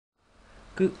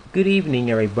Good evening,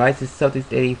 everybody. This is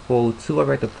Celtics 8402. I'm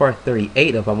back to part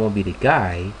 38 of I Won't Be the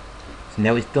Guy. So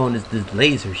now we're still on this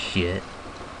laser shit.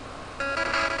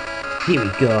 Here we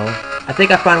go. I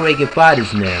think I found a way to get by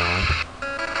this now.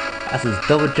 I just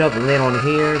double jump and land on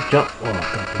here. Jump. Oh,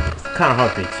 god, it's kind of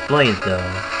hard to explain though.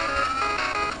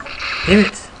 Damn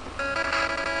it.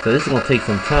 So this is gonna take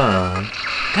some time.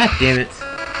 God damn it.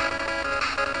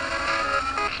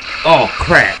 Oh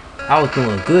crap. I was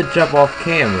doing a good jump off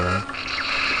camera.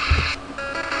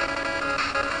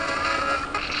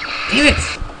 Damn it!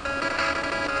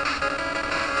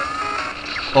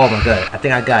 Oh my god, I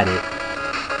think I got it.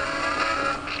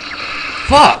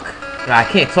 Fuck! I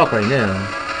can't talk right now.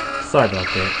 Sorry about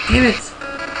that. Damn it!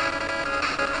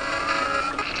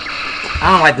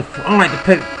 I don't like the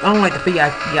figure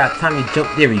out time you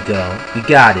jump. There we go. We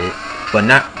got it. But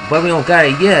we don't got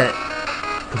it yet.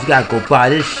 Cause we gotta go buy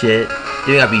this shit. Then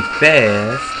we gotta be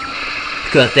fast.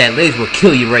 Because that laser will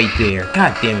kill you right there.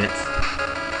 God damn it.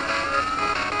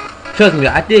 Trust me,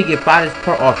 I did get by this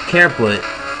part off camera, but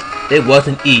it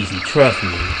wasn't easy, trust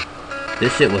me.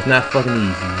 This shit was not fucking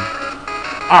easy.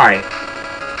 Alright.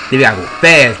 Then we gotta go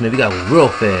fast, man. We gotta go real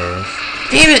fast.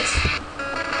 Damn it!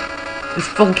 This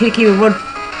fucking kid can't even run.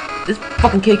 This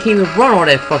fucking kid can't even run all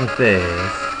that fucking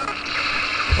fast.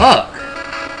 Fuck.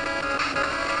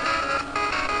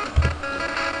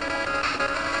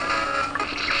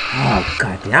 Oh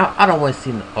god damn, I don't want to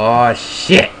see no. Oh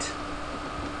shit.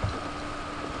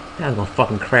 That's gonna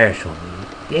fucking crash on me.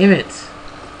 Damn it.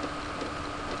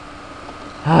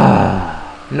 Ah,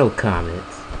 no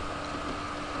comments.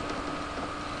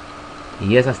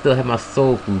 Yes, I still have my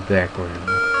soul food background.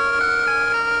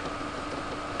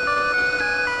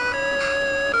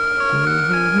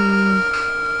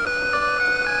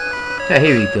 Yeah,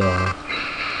 here we go.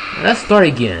 Let's start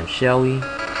again, shall we?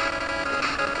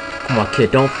 Come on,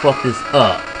 kid, don't fuck this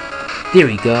up. There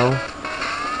we go.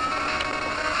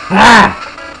 Ah!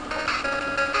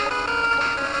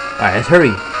 Alright, let's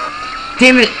hurry.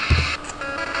 Damn it!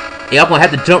 Yeah, I'm gonna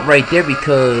have to jump right there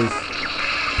because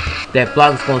that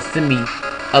block is gonna send me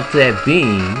up to that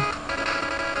beam.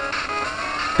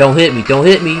 Don't hit me, don't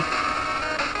hit me.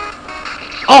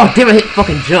 Oh, damn, I hit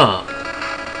fucking jump.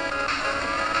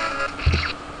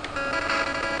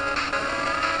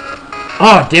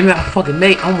 Oh, damn it, I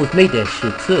almost made that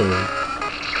shit too.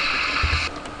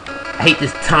 I hate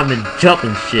this timing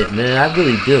jumping shit, man. I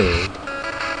really do.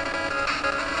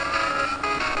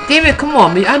 Damn it, come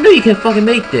on, man. I knew you can fucking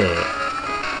make that.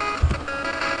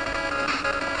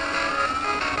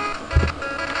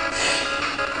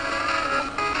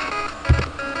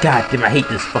 God damn, I hate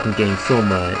this fucking game so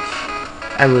much.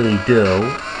 I really do.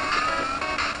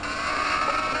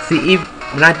 See, even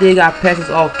when I did got past this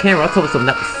off camera, I told myself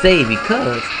not to save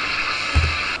because,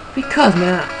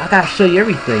 man, I gotta show you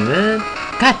everything, man.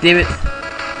 God damn it.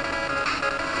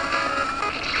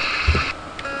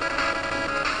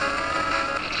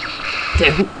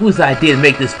 Damn, whose idea to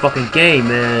make this fucking game,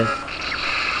 man?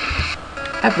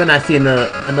 I better not see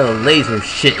another laser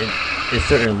shit in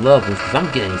certain levels, because I'm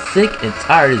getting sick and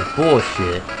tired of this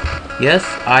bullshit. Yes,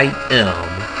 I am.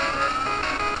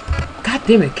 God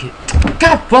damn it, kid.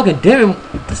 God fucking damn it.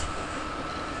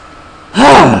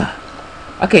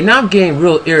 Okay, now I'm getting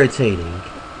real irritating.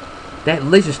 That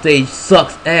laser stage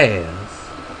sucks ass.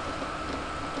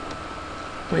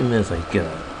 How many minutes I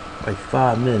got? Like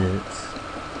 5 minutes.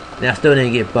 And I still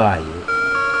didn't get by it.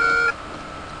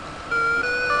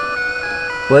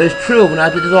 But it's true, when I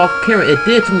did this off camera, it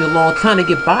did take me a long time to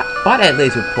get by that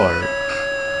laser part.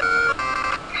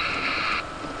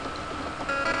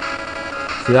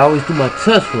 See, I always do my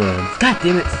test runs. God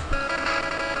damn it.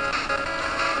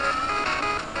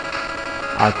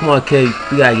 Alright, come on, kid.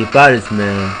 We gotta get by this,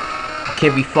 man. I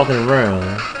can't be fucking around.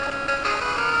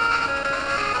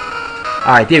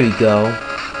 Alright, there we go.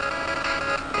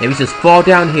 And we just fall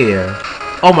down here.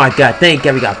 Oh my god, thank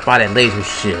god we got by that laser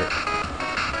shit.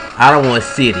 I don't want to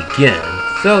see it again.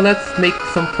 So let's make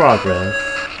some progress.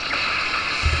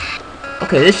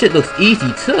 Okay, this shit looks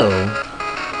easy too.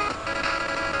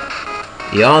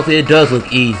 Yeah, honestly, it does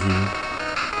look easy.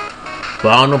 But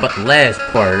I don't know about the last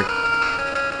part.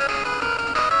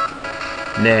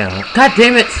 Now, god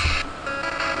damn it!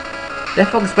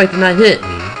 That fucking spike did not hit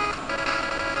me.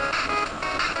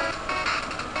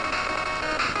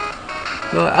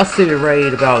 No, I'll save it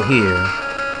right about here.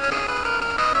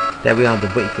 That we don't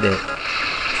have to wait for that.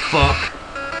 Fuck.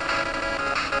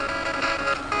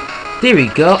 There we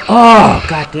go. Oh,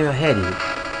 god damn, I had it.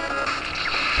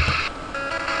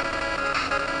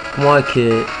 Come on,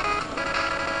 kid.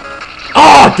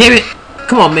 Oh, damn it!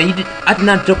 Come on, man. I did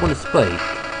not jump on the spike.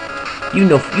 You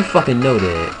know, you fucking know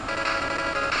that.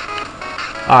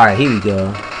 Alright, here we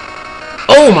go.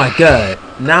 Oh my god!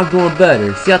 Now I'm doing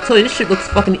better. See, I told you, this shit looks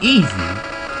fucking easy.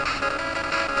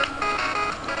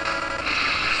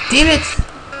 Damn it!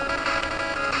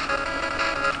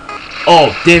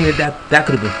 Oh, damn it, that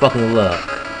could have been fucking luck.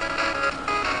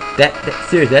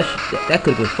 Seriously, that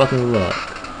could have been fucking luck.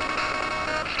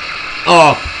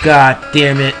 Oh, god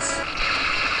damn it.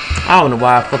 I don't know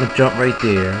why I fucking jumped right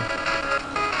there.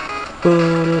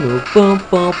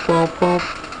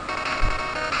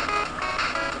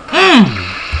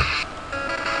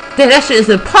 Damn, that shit is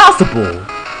impossible.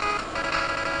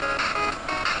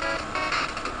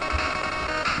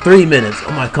 3 minutes.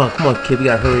 Oh my god, come on, kid, we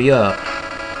gotta hurry up.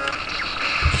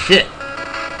 Shit.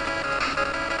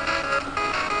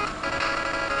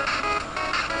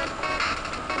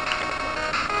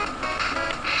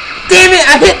 Damn it,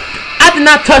 I did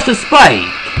not touch the spike.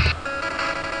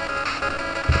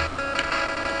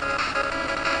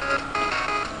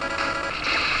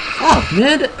 Fuck,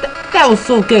 man, that was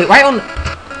so gay. Right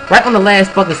on the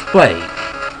last fucking spike.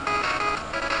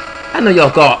 I know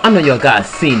y'all guys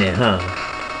seen it, huh?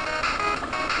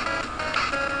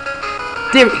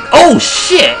 There, oh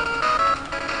shit!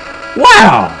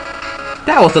 Wow!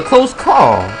 That was a close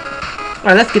call.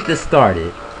 Alright, let's get this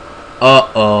started.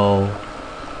 Uh-oh.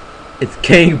 It's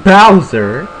King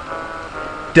Bowser.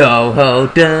 Do-ho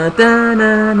dun dun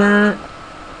dun dun.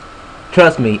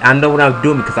 Trust me, I know what I'm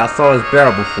doing because I saw this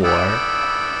barrel before.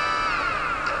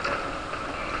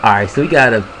 Alright, so we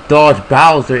gotta dodge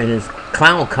Bowser in his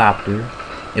clown copter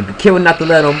and be careful not to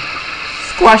let him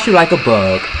squash you like a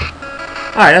bug.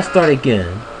 Alright, let's start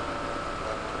again.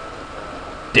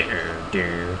 Do-ho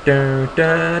dun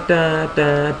dun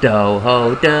dun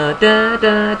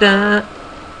dun.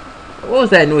 What was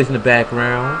that noise in the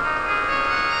background?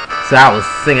 So I was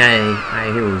singing, I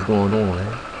didn't hear what was going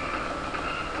on.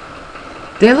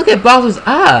 Damn, look at Bowser's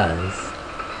eyes.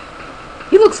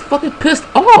 He looks fucking pissed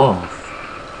off.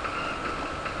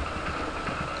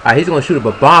 Alright, he's gonna shoot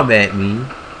a bomb at me.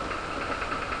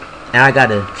 And I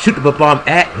gotta shoot the bomb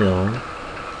at him.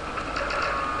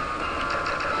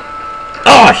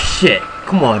 Oh shit!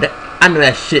 Come on, I know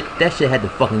that shit had to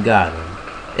fucking got him.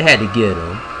 It had to get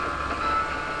him.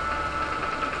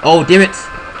 Oh damn it!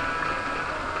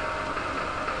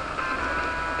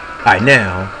 Alright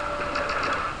now.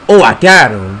 Oh, I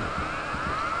got him.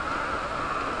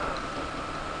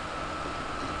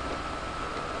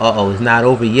 Uh-oh, it's not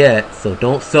over yet, so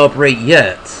don't celebrate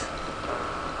yet.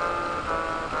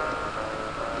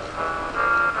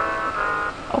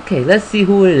 Okay, let's see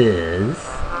who it is.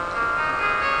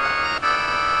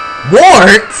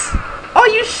 Wart? Are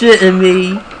you shitting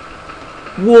me?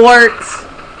 Wart?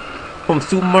 From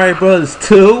Super Mario Bros.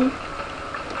 2?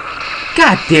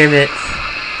 God damn it.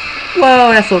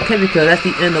 Well, that's okay because that's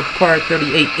the end of part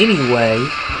 38 anyway.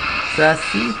 So I'll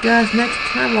see you guys next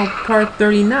time on part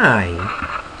 39.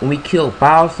 When we kill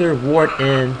Bowser, Wart,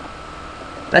 and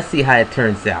let's see how it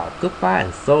turns out. Goodbye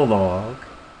and so long.